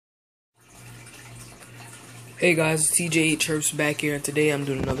Hey guys, it's TJ Chirps back here, and today I'm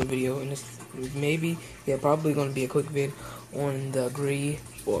doing another video, and it's probably going to be a quick vid on the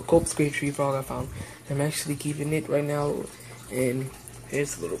Cope's gray tree frog I found. I'm actually keeping it right now, and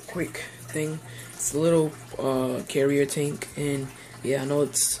here's a little quick thing. It's a little carrier tank, and yeah, I know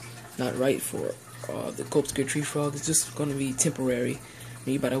it's not right for the Cope's gray tree frog. It's just going to be temporary,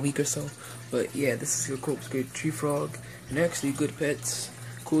 maybe about a week or so. But yeah, this is your Cope's gray tree frog, and they're actually good pets,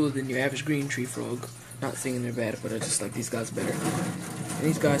 cooler than your average green tree frog. Not saying they're bad, but I just like these guys better. And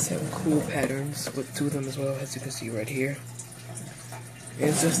these guys have cool patterns with two of them as well, as you can see right here.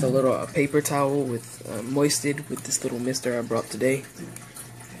 And it's just a little paper towel with moisted with this little mister I brought today.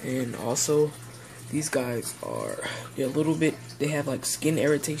 And also, these guys are a little bit. They have like skin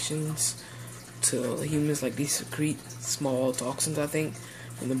irritations to humans, like they secrete small toxins, I think,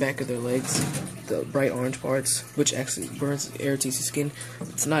 from the back of their legs, the bright orange parts, which actually irritates your skin.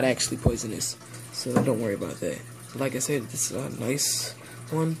 It's not actually poisonous, so don't worry about that. Like I said, this is a nice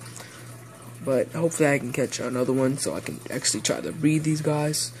one, but hopefully I can catch another one so I can actually try to breed these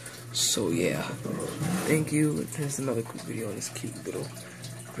guys. So yeah, thank you. Here's another quick video on this cute little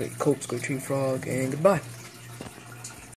great Cope's gray tree frog, and goodbye.